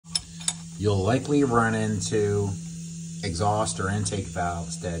you'll likely run into exhaust or intake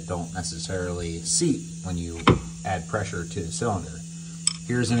valves that don't necessarily seat when you add pressure to the cylinder.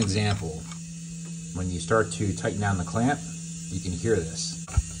 Here's an example. When you start to tighten down the clamp, you can hear this.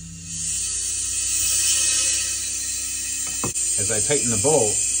 As I tighten the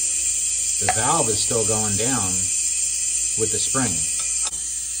bolt, the valve is still going down with the spring.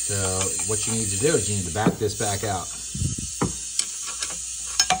 So what you need to do is you need to back this back out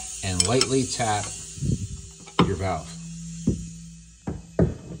and lightly tap your valve.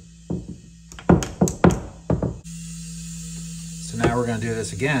 So now we're going to do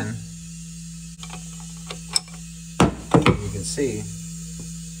this again. You can see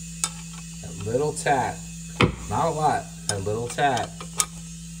that little tap, not a lot, that little tap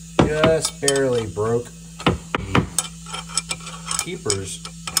just barely broke the keepers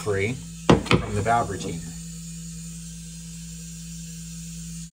free from the valve routine.